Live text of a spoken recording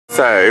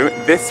So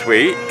this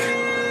week,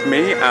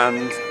 me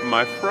and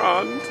my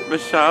friend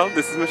Michelle,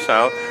 this is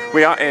Michelle,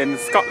 we are in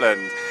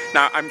Scotland.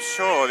 Now I'm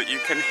sure that you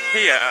can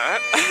hear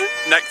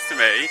next to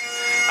me,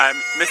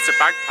 Mr.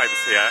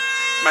 Bagpipes here,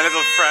 my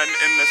little friend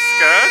in the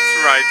skirt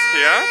right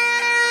here.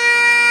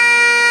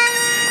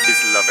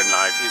 He's loving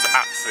life, he's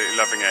absolutely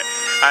loving it.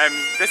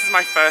 This is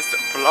my first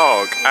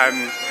vlog.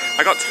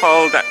 I got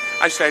told that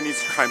actually I need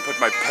to try and put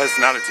my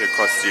personality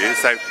across to you,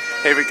 so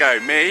here we go,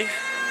 me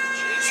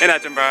in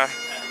Edinburgh,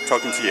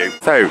 talking to you.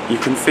 So you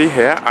can see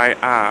here I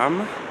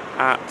am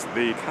at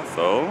the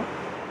castle.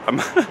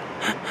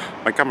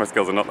 My camera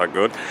skills are not that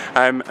good.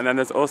 And then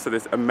there's also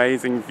this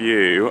amazing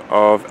view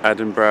of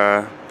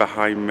Edinburgh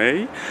behind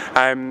me.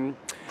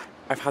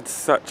 I've had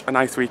such a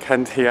nice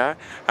weekend here.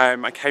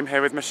 I came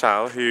here with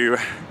Michelle, who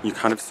you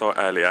kind of saw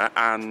earlier,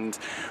 and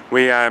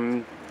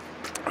we've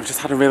just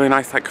had a really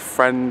nice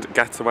friend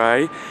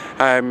getaway.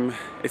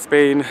 It's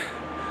been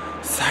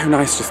so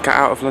nice to just get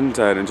out of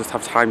London and just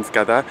have time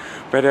together.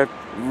 We had a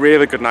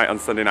really good night on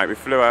Sunday night. We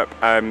flew up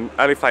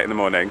early flight in the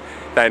morning,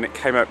 then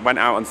came up, went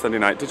out on Sunday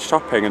night, did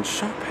shopping, and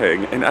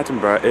shopping in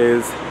Edinburgh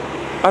is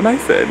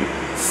amazing,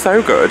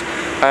 so good.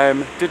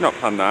 Did not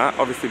plan that,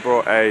 obviously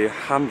brought a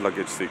hand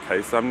luggage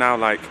suitcase, so I'm now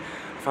I've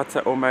had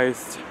to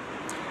almost,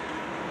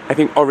 I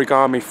think,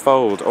 origami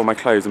fold all my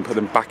clothes and put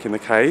them back in the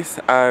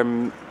case.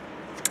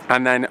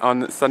 And then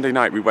on Sunday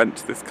night we went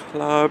to this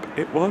club.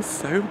 It was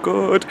so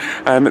good.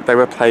 They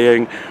were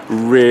playing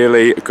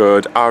really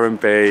good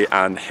R&B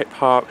and hip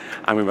hop,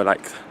 and we were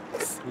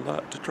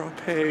slut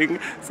dropping.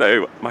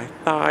 So my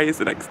thighs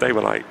the next day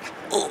were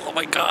oh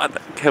my god,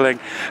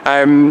 killing.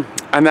 And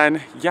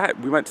then yeah,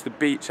 we went to the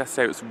beach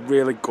yesterday. It was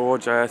really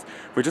gorgeous.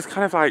 We just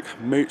kind of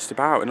mooched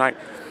about, and I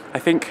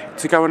think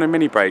to go on a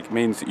mini break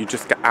means that you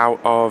just get out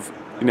of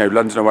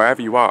London or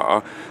wherever you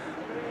are.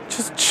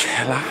 Just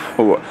chill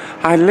out.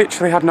 I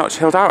literally had not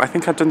chilled out. I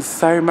think I'd done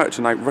so much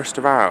and rushed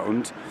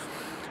around.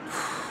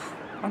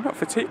 I'm not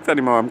fatigued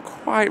anymore. I'm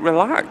quite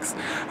relaxed.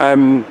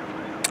 I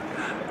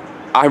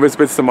was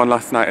with someone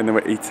last night and they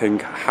were eating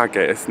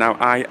haggis. Now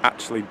I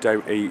actually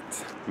don't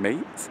eat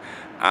meat,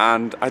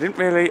 and I didn't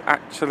really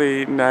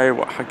actually know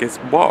what haggis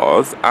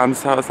was, and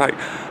so I was like,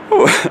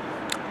 oh,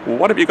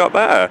 what have you got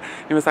there?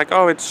 He was like,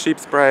 oh, it's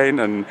sheep's brain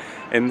and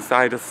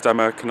inside a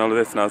stomach and all of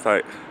this, and I was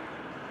like,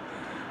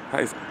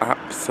 that is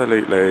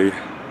absolutely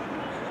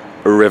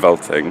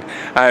revolting.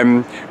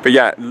 But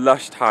yeah,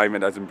 lush time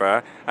in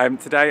Edinburgh.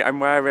 Today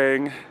I'm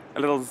wearing a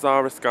little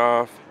Zara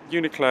scarf,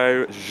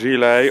 Uniqlo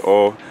gilet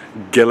or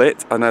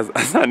gillet, and as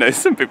I know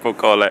some people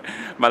call it,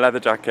 my leather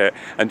jacket,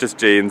 and just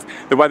jeans.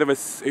 The weather was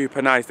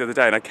super nice the other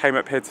day, and I came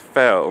up here to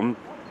film,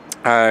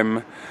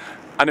 and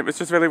it was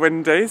just really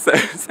windy, so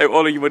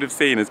all you would have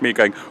seen is me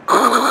going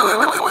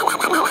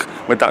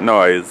with that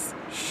noise.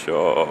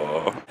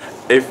 Sure.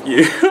 If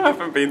you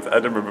haven't been to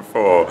Edinburgh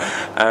before,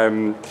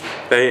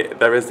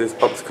 there is this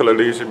Optical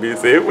Illusion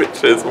Museum,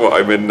 which is what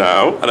I'm in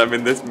now, and I'm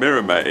in this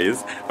mirror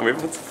maze, and we've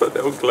had to put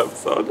little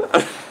gloves on.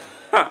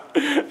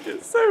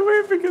 It's so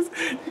weird because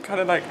you're kind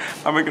of am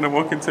I going to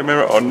walk into a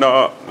mirror or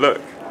not?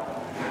 Look.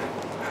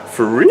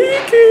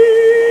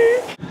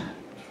 Freaky!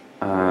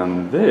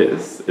 And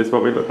this is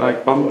what we look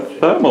like on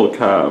thermal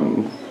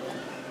cam.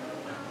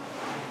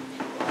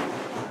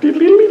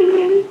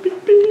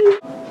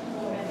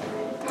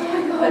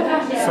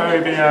 So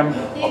the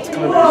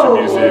Optical Illusion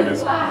Museum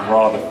is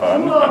rather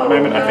fun. At the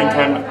moment I think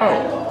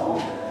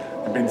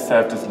I'm being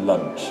served as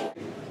lunch.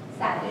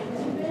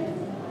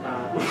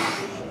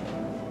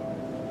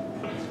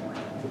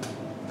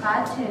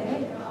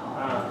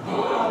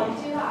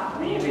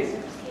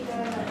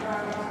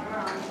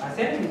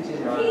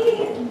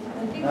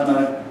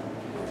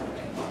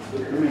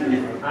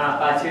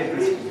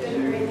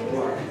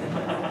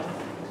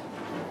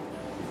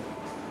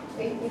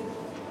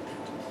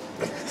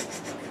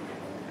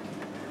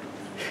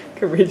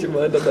 Can read your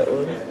mind on that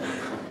one.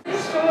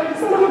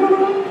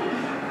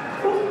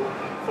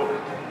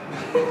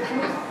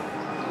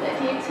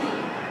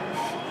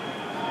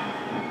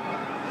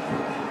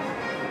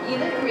 You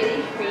look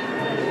really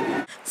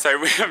freaky. So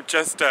we have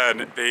just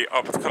done the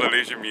Optical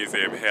Illusion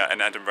Museum here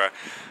in Edinburgh,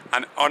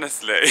 and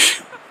honestly,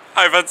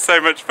 I've had so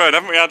much fun.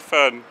 Haven't we had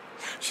fun?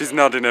 She's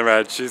nodding her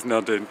head, she's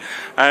nodding.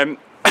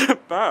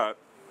 But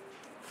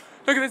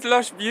look at this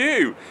lush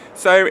view.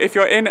 So if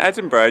you're in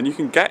Edinburgh and you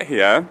can get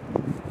here,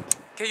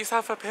 get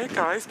yourself up here,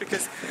 guys,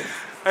 because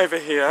over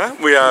here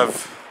we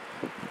have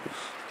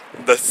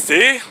the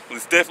sea.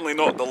 It's definitely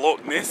not the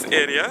Loch Ness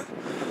area.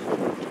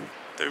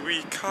 The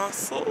wee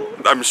castle.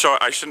 I'm sure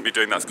I shouldn't be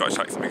doing that Scottish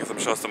accent because I'm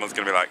sure someone's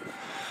going to be like,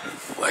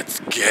 let's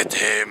get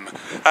him.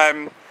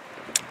 And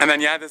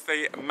then yeah, there's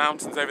the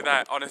mountains over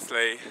there.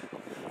 Honestly,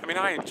 I mean,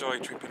 I enjoy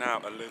tripping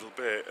out a little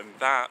bit, and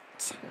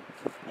that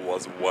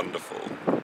was wonderful.